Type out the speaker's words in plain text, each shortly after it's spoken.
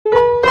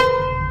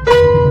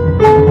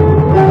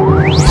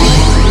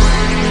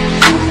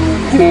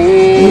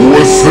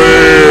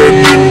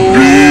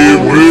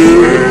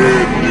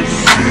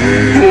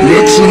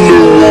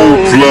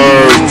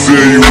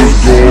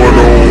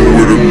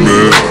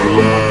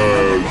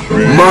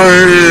my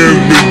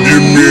hands been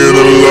getting me in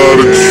a lot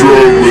of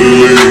trouble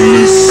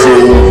lately, so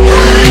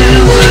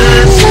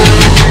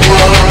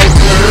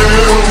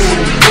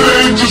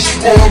they just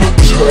wanna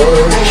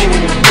touch,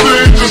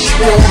 they just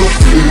wanna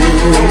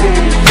feel,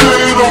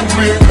 they don't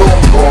mean no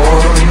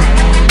harm,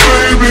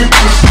 baby,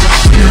 just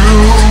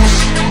excuse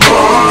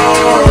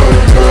my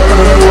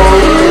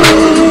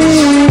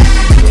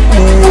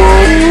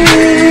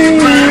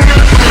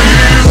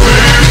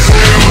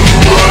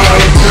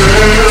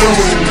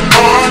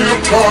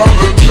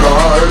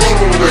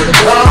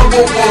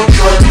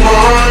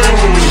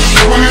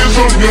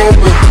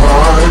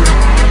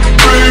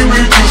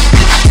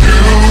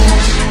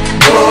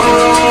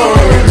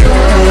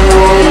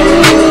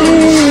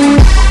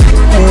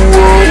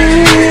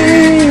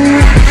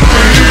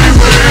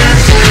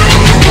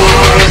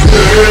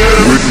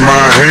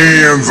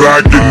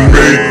I can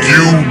make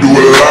you do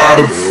a lot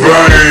of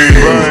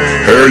things.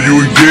 Have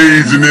you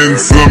engaging in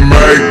some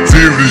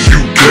activities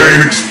you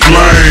can't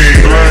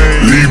explain?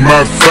 Leave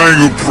my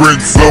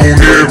fingerprints on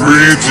every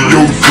inch of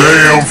your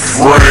damn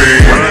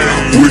frame.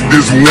 With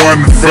this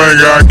one thing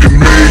I can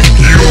make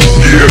you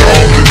get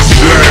off the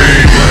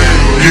chain.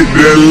 Get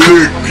that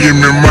lick, give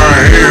me my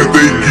hands,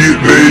 they get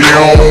their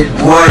own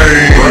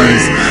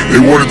brains. They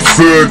wanna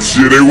touch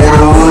you, they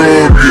wanna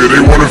rub you,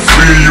 they wanna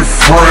feel your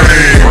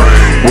frame.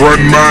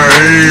 Run my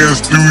hands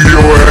through your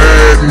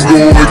head and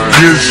go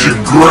against your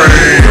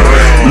grain.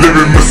 Let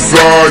me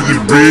massage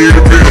you,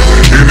 baby,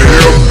 and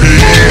help you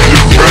ease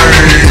your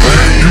pain.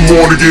 You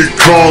wanna get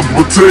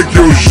comfortable, take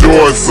your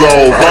shorts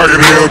off, I can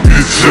help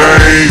you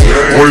change.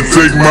 Wanna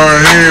take my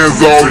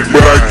hands off,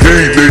 but I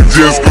can't, they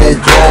just gon'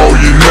 call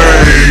your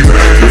name.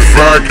 If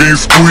I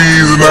can't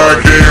squeeze and I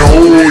can't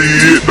hold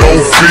you, it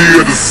don't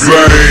feel the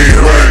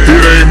same. It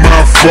ain't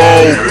my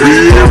fault,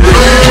 baby,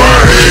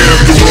 my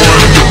hands the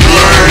one to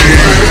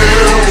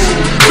blame.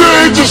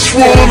 They just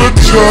wanna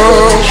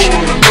touch,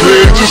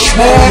 they just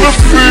wanna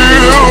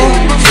feel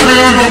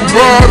your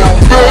body,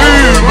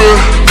 baby.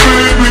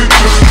 Baby,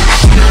 just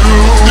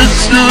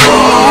excuse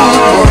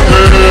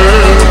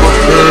my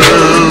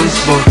hands,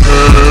 my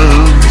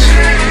hands.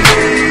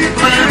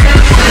 Baby,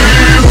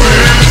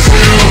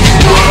 excuse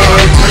my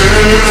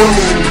hands.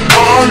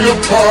 I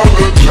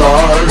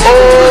apologize.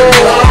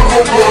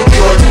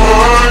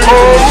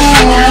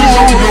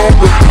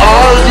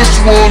 I just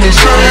wanna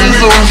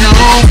squeeze on you,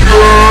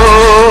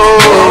 girl.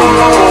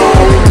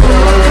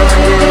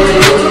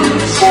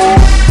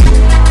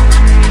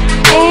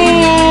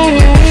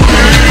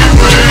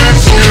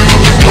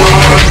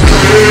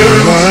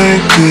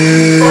 Like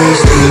this,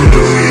 and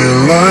do you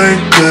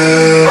like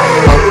that?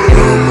 I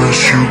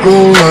promise you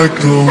gon' like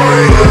the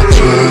way I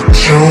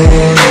touch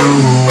on you.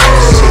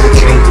 So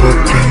jump up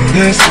in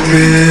that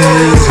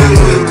Plies and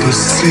let the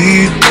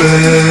seat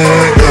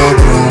back. I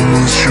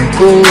promise you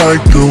gon'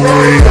 like the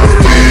way I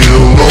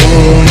feel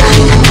on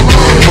you.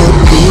 I'ma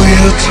do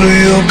you till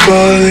your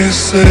body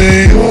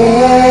say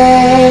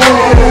oh.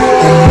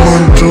 I'ma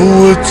do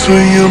it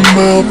till your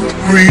mouth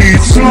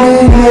reads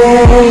no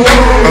more.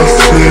 I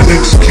said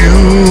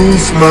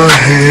excuse my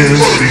hand,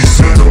 she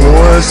said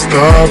boy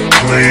stop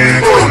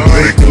playing. Come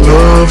make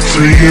love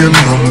to your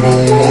number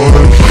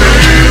one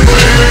fan.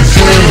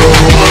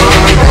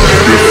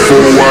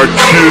 Before I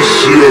kiss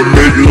you,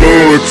 make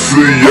love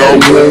to you, I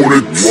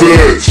wanna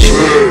touch.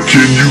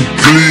 Can you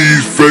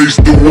please face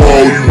the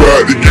wall, you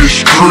about to get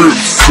strip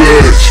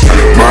searched.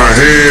 My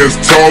hands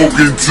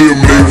talking to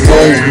me, they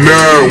won't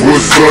know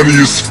what's under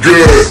your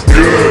skirt.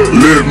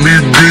 Let me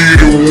be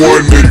the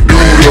one that do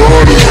the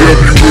honors, help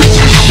you with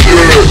your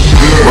shirt.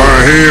 My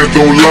hands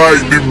don't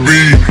like to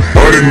be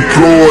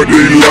unemployed,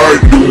 they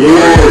like to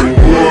work.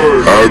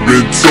 I've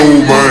been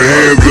told my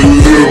hands a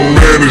little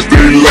managed,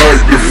 they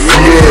like to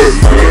flirt.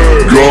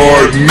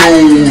 God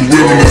knows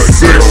women the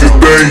sexy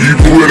thing he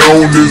put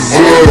on is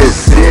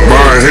us.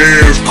 My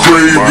hands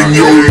craving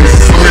your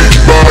sweet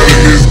body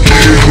is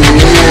getting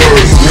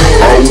worse.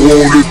 I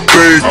wanna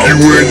thank you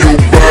and your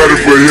body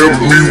for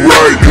helping me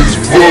write this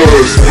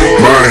verse.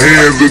 My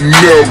hands will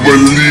never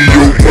leave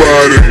your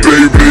body,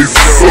 baby, they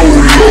so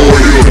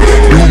loyal.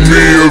 Do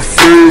me a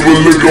favor,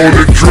 look on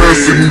the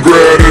dress and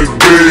grab that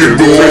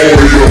baby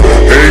oil.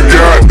 Ain't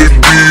got to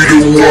be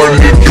the one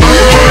to do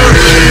my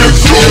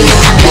hands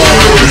on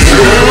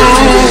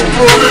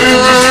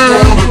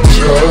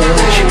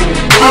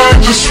I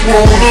just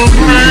wanna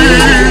be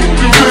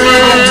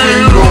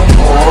your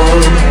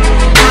heart,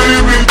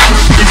 baby,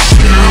 just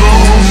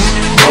excuse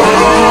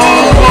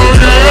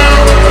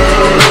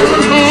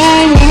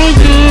I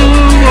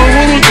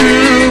wanna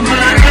give,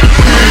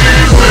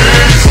 please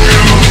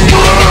excuse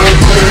my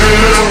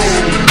hands.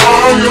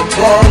 I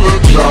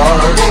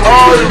apologize,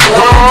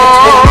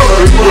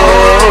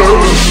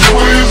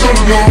 squeeze on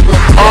your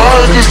back. I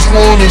just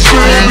wanna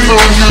squeeze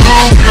on you,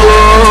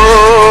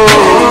 girl.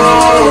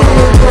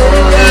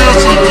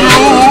 Yes I do,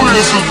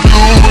 yes I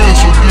do,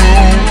 yes I do.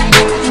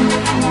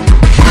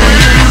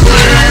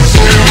 Please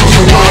excuse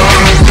my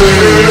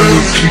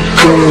hands. Keep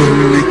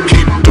going, they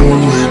keep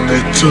doing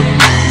it to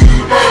me.